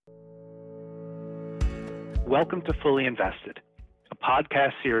Welcome to Fully Invested, a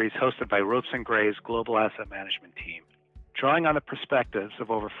podcast series hosted by Ropes & Gray's Global Asset Management team. Drawing on the perspectives of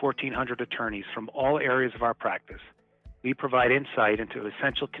over 1,400 attorneys from all areas of our practice, we provide insight into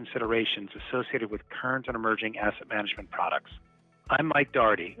essential considerations associated with current and emerging asset management products. I'm Mike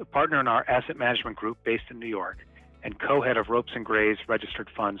Doherty, a partner in our asset management group based in New York and co-head of Ropes & Gray's Registered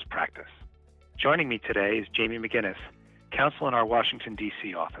Funds practice. Joining me today is Jamie McGinnis, counsel in our Washington,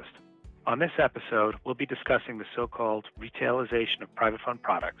 D.C. office. On this episode, we'll be discussing the so-called retailization of private fund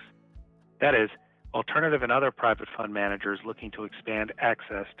products. That is, alternative and other private fund managers looking to expand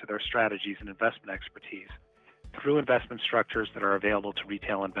access to their strategies and investment expertise through investment structures that are available to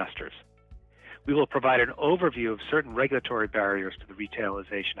retail investors. We will provide an overview of certain regulatory barriers to the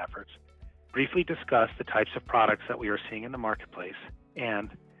retailization efforts, briefly discuss the types of products that we are seeing in the marketplace, and,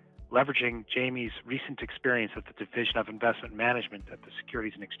 leveraging Jamie's recent experience at the Division of Investment Management at the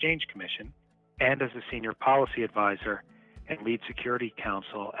Securities and Exchange Commission, and as a senior policy advisor and lead security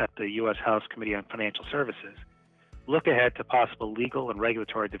counsel at the U.S. House Committee on Financial Services, look ahead to possible legal and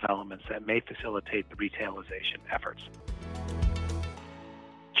regulatory developments that may facilitate the retailization efforts.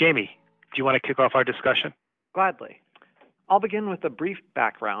 Jamie, do you want to kick off our discussion? Gladly. I'll begin with a brief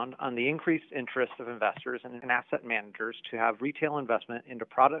background on the increased interest of investors and asset managers to have retail investment into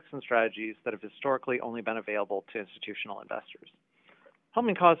products and strategies that have historically only been available to institutional investors.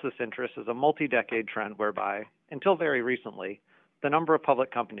 Helping cause this interest is a multi-decade trend whereby, until very recently, the number of public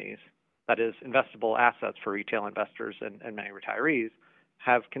companies, that is, investable assets for retail investors and many retirees,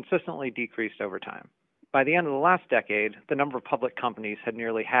 have consistently decreased over time. By the end of the last decade, the number of public companies had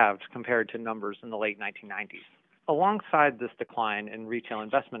nearly halved compared to numbers in the late 1990s. Alongside this decline in retail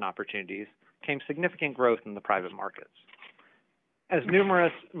investment opportunities came significant growth in the private markets. As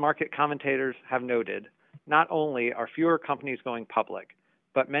numerous market commentators have noted, not only are fewer companies going public,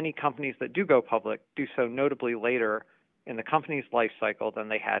 but many companies that do go public do so notably later in the company's life cycle than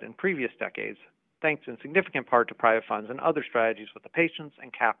they had in previous decades, thanks in significant part to private funds and other strategies with the patience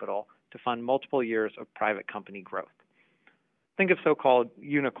and capital to fund multiple years of private company growth. Think of so-called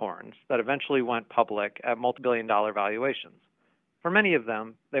unicorns that eventually went public at multi-billion-dollar valuations. For many of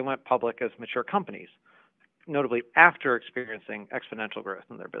them, they went public as mature companies, notably after experiencing exponential growth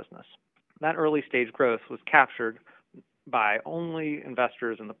in their business. That early-stage growth was captured by only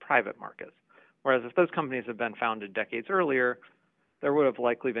investors in the private markets, whereas if those companies had been founded decades earlier, there would have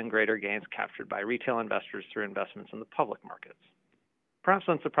likely been greater gains captured by retail investors through investments in the public markets. Perhaps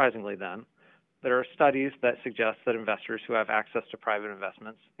unsurprisingly then, there are studies that suggest that investors who have access to private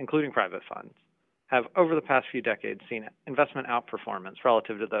investments, including private funds, have over the past few decades seen investment outperformance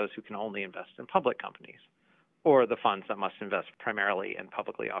relative to those who can only invest in public companies, or the funds that must invest primarily in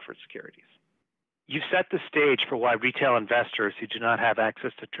publicly offered securities. You set the stage for why retail investors who do not have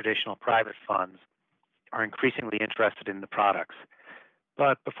access to traditional private funds are increasingly interested in the products.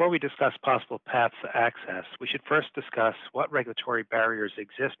 But before we discuss possible paths to access, we should first discuss what regulatory barriers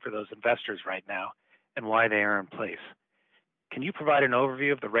exist for those investors right now and why they are in place. Can you provide an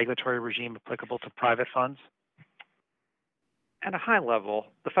overview of the regulatory regime applicable to private funds? At a high level,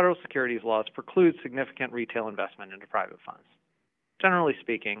 the federal securities laws preclude significant retail investment into private funds. Generally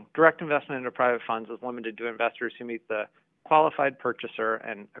speaking, direct investment into private funds is limited to investors who meet the qualified purchaser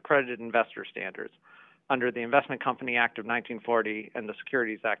and accredited investor standards under the Investment Company Act of 1940 and the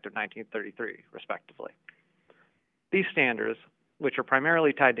Securities Act of 1933, respectively. These standards, which are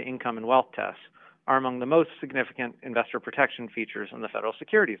primarily tied to income and wealth tests, are among the most significant investor protection features in the federal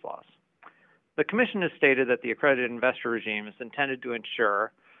securities laws. The Commission has stated that the accredited investor regime is intended to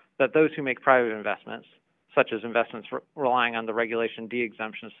ensure that those who make private investments, such as investments relying on the Regulation D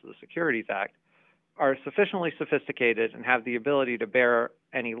exemptions to the Securities Act, are sufficiently sophisticated and have the ability to bear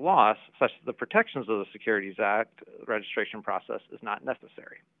any loss, such that the protections of the Securities Act registration process is not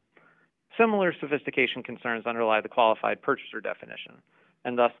necessary. Similar sophistication concerns underlie the qualified purchaser definition,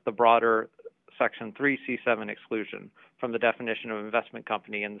 and thus the broader Section 3C7 exclusion from the definition of investment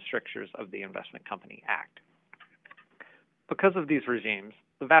company and the strictures of the Investment Company Act. Because of these regimes,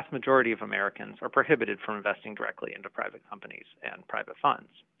 the vast majority of Americans are prohibited from investing directly into private companies and private funds.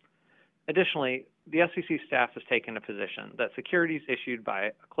 Additionally, the SEC staff has taken a position that securities issued by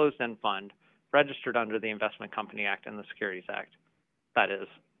a closed-end fund registered under the Investment Company Act and the Securities Act, that is,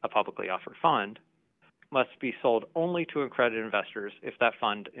 a publicly offered fund, must be sold only to accredited investors if that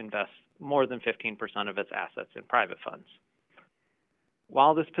fund invests more than 15% of its assets in private funds.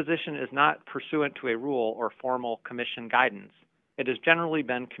 While this position is not pursuant to a rule or formal commission guidance, it has generally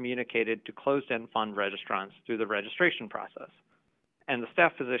been communicated to closed-end fund registrants through the registration process, and the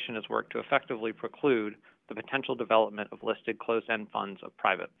staff position has worked to effectively preclude the potential development of listed closed-end funds of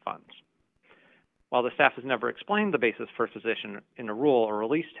private funds. While the staff has never explained the basis for a position in a rule or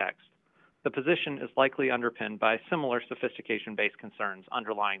release text, the position is likely underpinned by similar sophistication-based concerns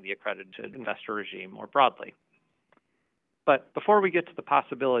underlying the accredited investor regime more broadly. But before we get to the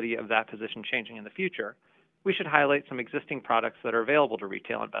possibility of that position changing in the future, we should highlight some existing products that are available to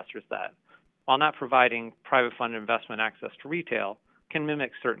retail investors that, while not providing private fund investment access to retail, can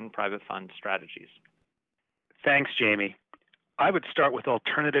mimic certain private fund strategies. Thanks, Jamie. I would start with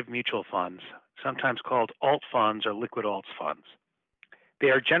alternative mutual funds, sometimes called alt funds or liquid alts funds. They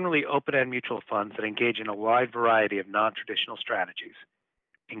are generally open-end mutual funds that engage in a wide variety of non-traditional strategies,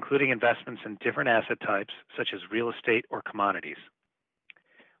 including investments in different asset types such as real estate or commodities.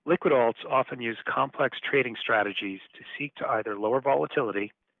 Liquid alts often use complex trading strategies to seek to either lower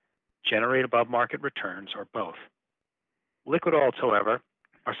volatility, generate above-market returns, or both. Liquid alts, however,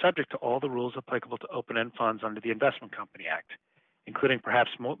 are subject to all the rules applicable to open-end funds under the Investment Company Act, including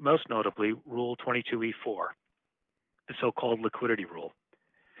perhaps most notably Rule 22E4, the so-called liquidity rule.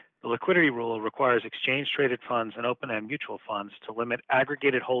 The liquidity rule requires exchange-traded funds and open-end mutual funds to limit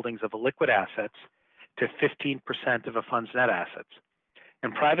aggregated holdings of illiquid assets to 15% of a fund's net assets,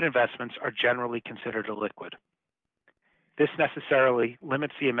 and private investments are generally considered illiquid. This necessarily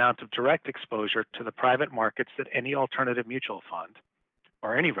limits the amount of direct exposure to the private markets that any alternative mutual fund,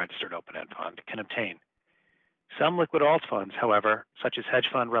 or any registered open-end fund, can obtain. Some liquid alt funds, however, such as hedge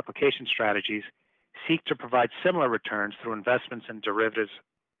fund replication strategies, seek to provide similar returns through investments in derivatives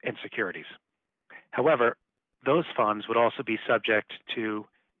and securities. However, those funds would also be subject to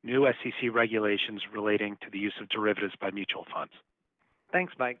new SEC regulations relating to the use of derivatives by mutual funds.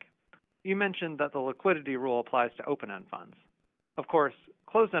 Thanks, Mike. You mentioned that the liquidity rule applies to open-end funds. Of course,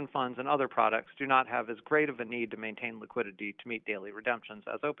 closed-end funds and other products do not have as great of a need to maintain liquidity to meet daily redemptions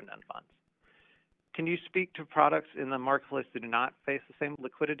as open-end funds. Can you speak to products in the marketplace that do not face the same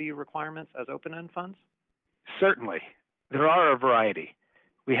liquidity requirements as open-end funds? Certainly. There are a variety.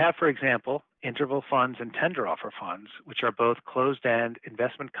 We have, for example, interval funds and tender offer funds, which are both closed-end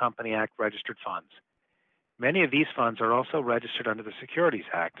Investment Company Act registered funds. Many of these funds are also registered under the Securities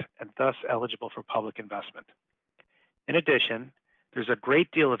Act and thus eligible for public investment. In addition, there's a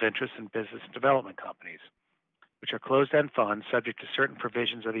great deal of interest in business development companies, which are closed-end funds subject to certain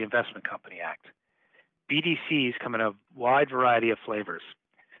provisions of the Investment Company Act. BDCs come in a wide variety of flavors.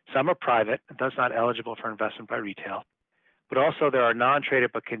 Some are private and thus not eligible for investment by retail, but also there are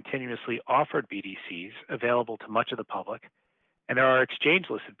non-traded but continuously offered BDCs available to much of the public, and there are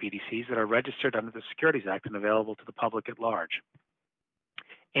exchange-listed BDCs that are registered under the Securities Act and available to the public at large.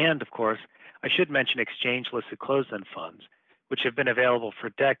 And, of course, I should mention exchange-listed closed-end funds, which have been available for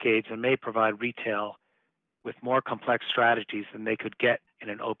decades and may provide retail with more complex strategies than they could get in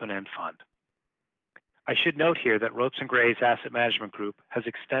an open-end fund. I should note here that Ropes & Gray's Asset Management Group has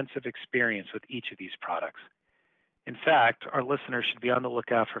extensive experience with each of these products. In fact, our listeners should be on the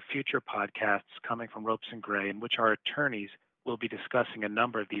lookout for future podcasts coming from Ropes & Gray in which our attorneys will be discussing a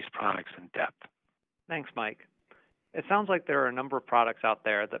number of these products in depth. Thanks, Mike. It sounds like there are a number of products out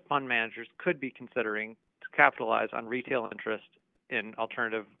there that fund managers could be considering to capitalize on retail interest in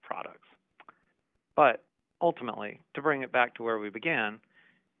alternative products. But ultimately, to bring it back to where we began,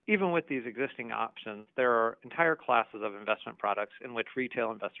 even with these existing options, there are entire classes of investment products in which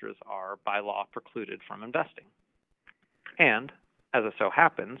retail investors are, by law, precluded from investing. And, as it so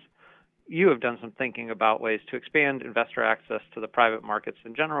happens, you have done some thinking about ways to expand investor access to the private markets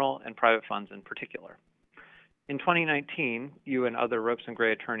in general and private funds in particular. In 2019, you and other Ropes &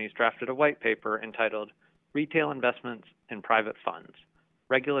 Gray attorneys drafted a white paper entitled Retail Investments in Private Funds,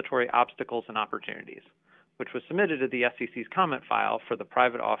 Regulatory Obstacles and Opportunities, which was submitted to the SEC's comment file for the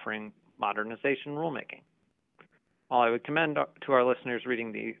private offering modernization rulemaking. While I would commend to our listeners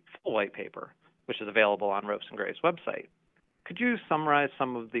reading the full white paper, which is available on Ropes & Gray's website, could you summarize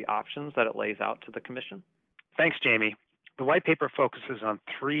some of the options that it lays out to the Commission? Thanks, Jamie. The white paper focuses on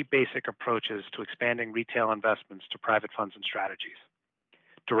three basic approaches to expanding retail investments to private funds and strategies: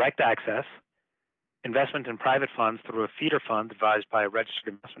 direct access, investment in private funds through a feeder fund advised by a registered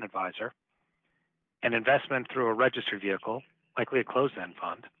investment advisor, and investment through a registered vehicle, likely a closed-end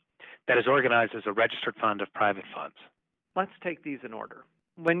fund, that is organized as a registered fund of private funds. Let's take these in order.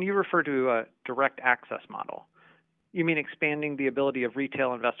 When you refer to a direct access model, you mean expanding the ability of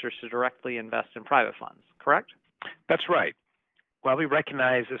retail investors to directly invest in private funds, correct? That's right. While we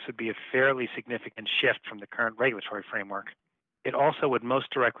recognize this would be a fairly significant shift from the current regulatory framework, it also would most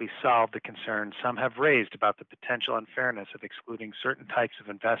directly solve the concerns some have raised about the potential unfairness of excluding certain types of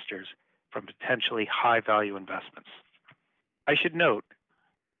investors from potentially high-value investments. I should note,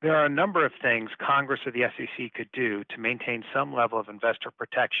 there are a number of things Congress or the SEC could do to maintain some level of investor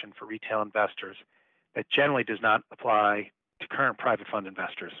protection for retail investors that generally does not apply to current private fund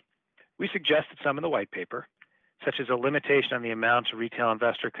investors. We suggested some in the white paper, such as a limitation on the amount a retail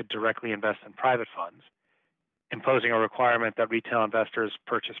investor could directly invest in private funds, imposing a requirement that retail investors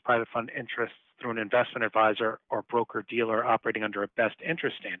purchase private fund interests through an investment advisor or broker-dealer operating under a best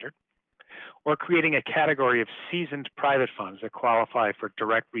interest standard, or creating a category of seasoned private funds that qualify for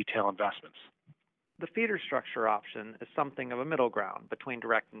direct retail investments. The feeder structure option is something of a middle ground between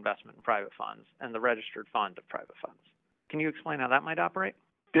direct investment in private funds and the registered fund of private funds. Can you explain how that might operate?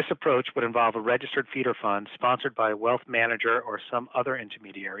 This approach would involve a registered feeder fund sponsored by a wealth manager or some other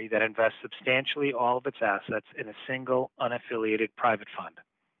intermediary that invests substantially all of its assets in a single, unaffiliated private fund.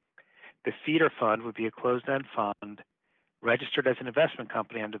 The feeder fund would be a closed-end fund registered as an investment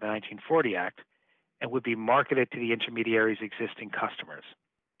company under the 1940 Act and would be marketed to the intermediary's existing customers.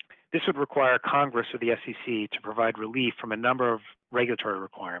 This would require Congress or the SEC to provide relief from a number of regulatory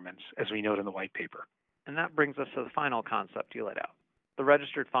requirements, as we note in the white paper. And that brings us to the final concept you laid out, the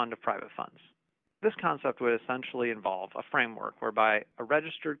registered fund of private funds. This concept would essentially involve a framework whereby a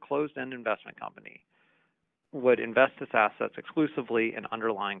registered closed-end investment company would invest its assets exclusively in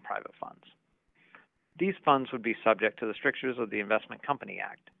underlying private funds. These funds would be subject to the strictures of the Investment Company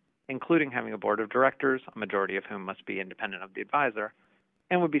Act, including having a board of directors, a majority of whom must be independent of the advisor,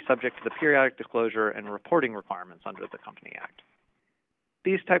 and would be subject to the periodic disclosure and reporting requirements under the Company Act.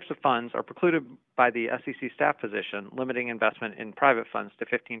 These types of funds are precluded by the SEC staff position limiting investment in private funds to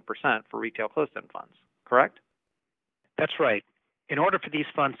 15% for retail closed-end funds, correct? That's right. In order for these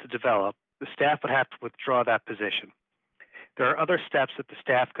funds to develop, the staff would have to withdraw that position. There are other steps that the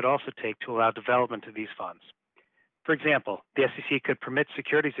staff could also take to allow development of these funds. For example, the SEC could permit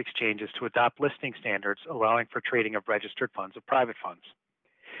securities exchanges to adopt listing standards allowing for trading of registered funds of private funds.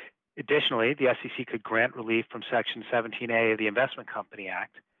 Additionally, the SEC could grant relief from Section 17A of the Investment Company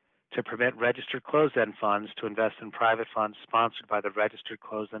Act to permit registered closed-end funds to invest in private funds sponsored by the registered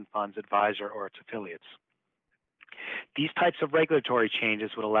closed-end funds advisor or its affiliates. These types of regulatory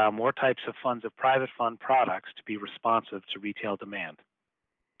changes would allow more types of funds of private fund products to be responsive to retail demand.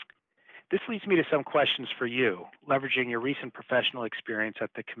 This leads me to some questions for you, leveraging your recent professional experience at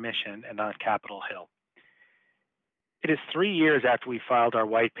the Commission and on Capitol Hill. It is 3 years after we filed our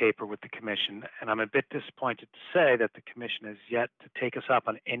white paper with the Commission, and I'm a bit disappointed to say that the Commission has yet to take us up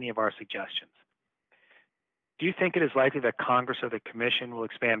on any of our suggestions. Do you think it is likely that Congress or the Commission will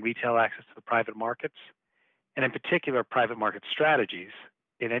expand retail access to the private markets, and in particular private market strategies,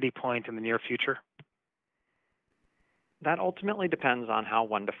 at any point in the near future? That ultimately depends on how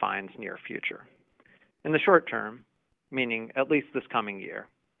one defines near future. In the short term, meaning at least this coming year,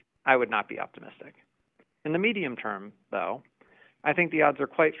 I would not be optimistic. In the medium term, though, I think the odds are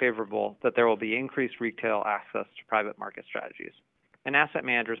quite favorable that there will be increased retail access to private market strategies, and asset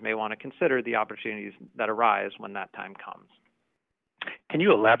managers may want to consider the opportunities that arise when that time comes. Can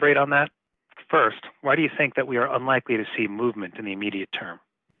you elaborate on that? First, why do you think that we are unlikely to see movement in the immediate term?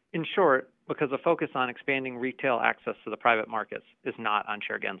 In short, because a focus on expanding retail access to the private markets is not on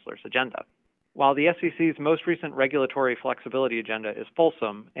Chair Gensler's agenda. While the SEC's most recent regulatory flexibility agenda is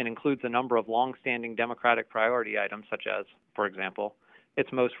fulsome and includes a number of long-standing Democratic priority items such as, for example,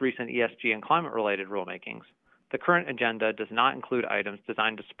 its most recent ESG and climate-related rulemakings, the current agenda does not include items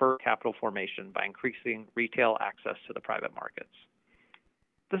designed to spur capital formation by increasing retail access to the private markets.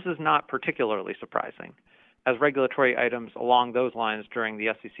 This is not particularly surprising, as regulatory items along those lines during the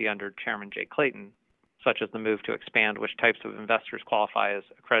SEC under Chairman Jay Clayton, such as the move to expand which types of investors qualify as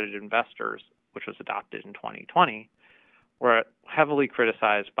accredited investors, which was adopted in 2020, were heavily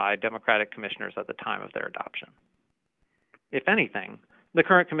criticized by Democratic commissioners at the time of their adoption. If anything, the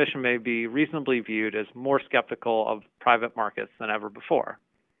current commission may be reasonably viewed as more skeptical of private markets than ever before,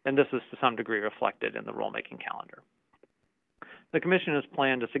 and this is to some degree reflected in the rulemaking calendar. The Commission has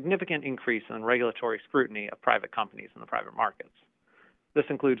planned a significant increase in regulatory scrutiny of private companies in the private markets. This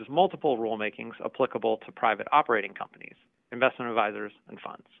includes multiple rulemakings applicable to private operating companies, investment advisors, and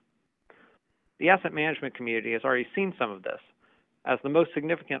funds. The asset management community has already seen some of this, as the most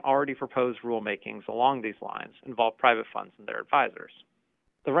significant already proposed rulemakings along these lines involve private funds and their advisors.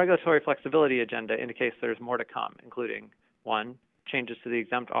 The regulatory flexibility agenda indicates there is more to come, including 1. Changes to the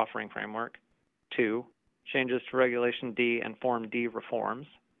exempt offering framework, 2. Changes to Regulation D and Form D reforms,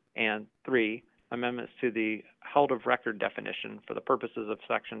 and 3. Amendments to the held of record definition for the purposes of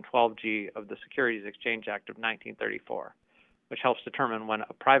Section 12G of the Securities Exchange Act of 1934, which helps determine when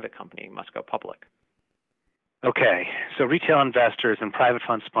a private company must go public. Okay, so retail investors and private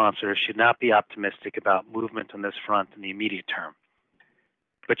fund sponsors should not be optimistic about movement on this front in the immediate term.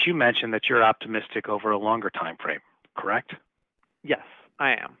 But you mentioned that you're optimistic over a longer time frame, correct? Yes,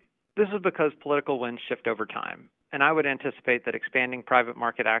 I am. This is because political winds shift over time, and I would anticipate that expanding private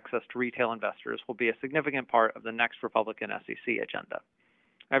market access to retail investors will be a significant part of the next Republican SEC agenda.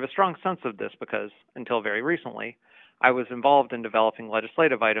 I have a strong sense of this because, until very recently, I was involved in developing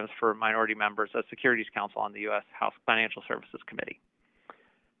legislative items for minority members as securities counsel on the U.S. House Financial Services Committee.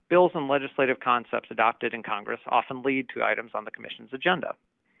 Bills and legislative concepts adopted in Congress often lead to items on the Commission's agenda.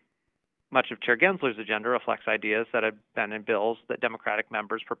 Much of Chair Gensler's agenda reflects ideas that had been in bills that Democratic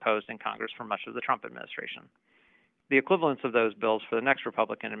members proposed in Congress for much of the Trump administration. The equivalents of those bills for the next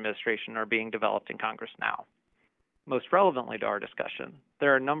Republican administration are being developed in Congress now. Most relevantly to our discussion,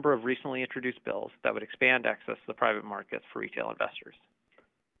 there are a number of recently introduced bills that would expand access to the private markets for retail investors.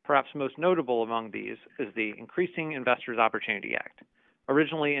 Perhaps most notable among these is the Increasing Investors' Opportunity Act,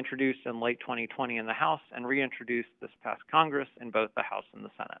 originally introduced in late 2020 in the House and reintroduced this past Congress in both the House and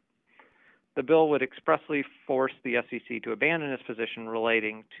the Senate. The bill would expressly force the SEC to abandon its position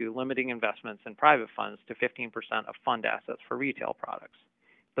relating to limiting investments in private funds to 15% of fund assets for retail products.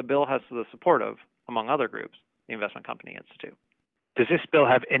 The bill has the support of, among other groups, the Investment Company Institute. Does this bill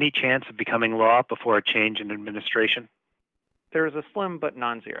have any chance of becoming law before a change in administration? There is a slim but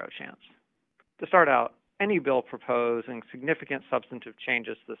non-zero chance. To start out, any bill proposing significant substantive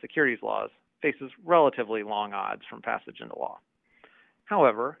changes to the securities laws faces relatively long odds from passage into law.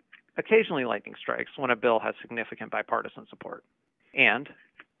 However, occasionally lightning strikes when a bill has significant bipartisan support. And,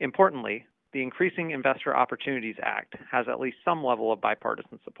 importantly, the Increasing Investor Opportunities Act has at least some level of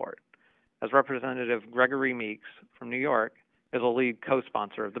bipartisan support, as Representative Gregory Meeks from New York is a lead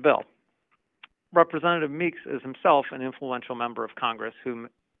co-sponsor of the bill. Representative Meeks is himself an influential member of Congress who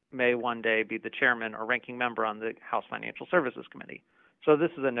may one day be the chairman or ranking member on the House Financial Services Committee, so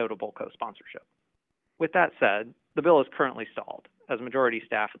this is a notable co-sponsorship. With that said, the bill is currently stalled, as majority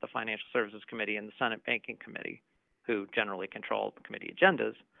staff at the Financial Services Committee and the Senate Banking Committee, who generally control the committee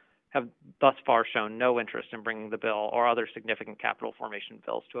agendas, have thus far shown no interest in bringing the bill or other significant capital formation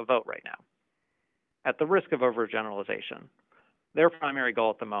bills to a vote right now. At the risk of overgeneralization, their primary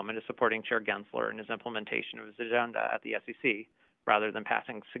goal at the moment is supporting Chair Gensler in his implementation of his agenda at the SEC, rather than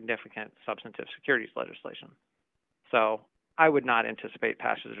passing significant substantive securities legislation. So I would not anticipate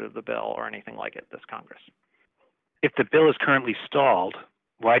passage of the bill or anything like it this Congress. If the bill is currently stalled,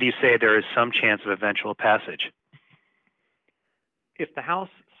 why do you say there is some chance of eventual passage? If the House,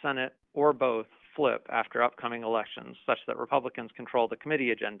 Senate, or both flip after upcoming elections such that Republicans control the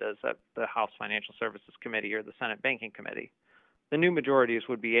committee agendas at the House Financial Services Committee or the Senate Banking Committee, the new majorities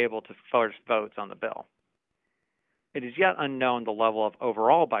would be able to force votes on the bill. It is yet unknown the level of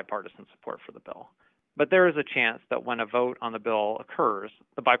overall bipartisan support for the bill, but there is a chance that when a vote on the bill occurs,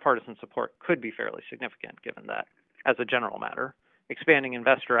 the bipartisan support could be fairly significant, given that, as a general matter, expanding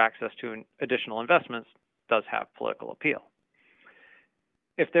investor access to additional investments does have political appeal.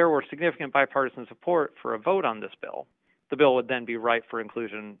 If there were significant bipartisan support for a vote on this bill, the bill would then be ripe for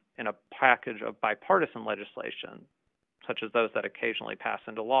inclusion in a package of bipartisan legislation, such as those that occasionally pass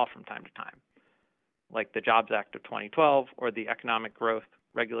into law from time to time, like the Jobs Act of 2012 or the Economic Growth,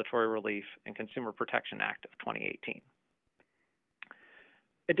 Regulatory Relief, and Consumer Protection Act of 2018.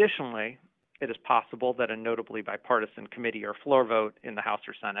 Additionally, it is possible that a notably bipartisan committee or floor vote in the House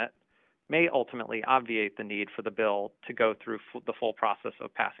or Senate may ultimately obviate the need for the bill to go through the full process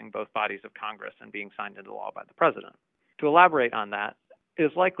of passing both bodies of Congress and being signed into law by the President. To elaborate on that, it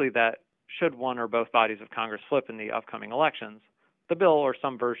is likely that should one or both bodies of Congress flip in the upcoming elections, the bill or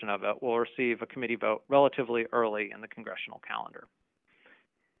some version of it will receive a committee vote relatively early in the congressional calendar.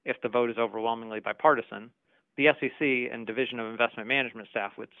 If the vote is overwhelmingly bipartisan, the SEC and Division of Investment Management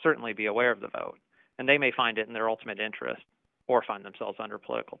staff would certainly be aware of the vote, and they may find it in their ultimate interest, or find themselves under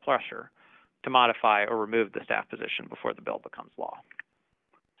political pressure, to modify or remove the staff position before the bill becomes law.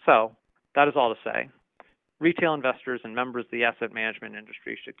 So, that is all to say. Retail investors and members of the asset management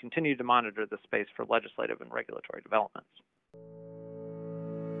industry should continue to monitor the space for legislative and regulatory developments.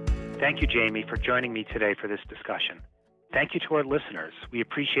 Thank you, Jamie, for joining me today for this discussion. Thank you to our listeners. We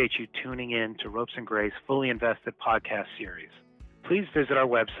appreciate you tuning in to Ropes & Gray's Fully Invested podcast series. Please visit our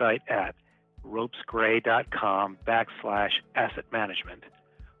website at ropesgray.com/asset management,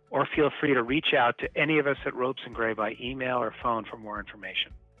 or feel free to reach out to any of us at Ropes & Gray by email or phone for more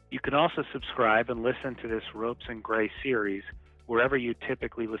information. You can also subscribe and listen to this Ropes & Gray series wherever you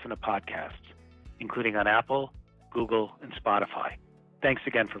typically listen to podcasts, including on Apple, Google, and Spotify. Thanks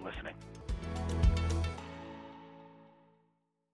again for listening.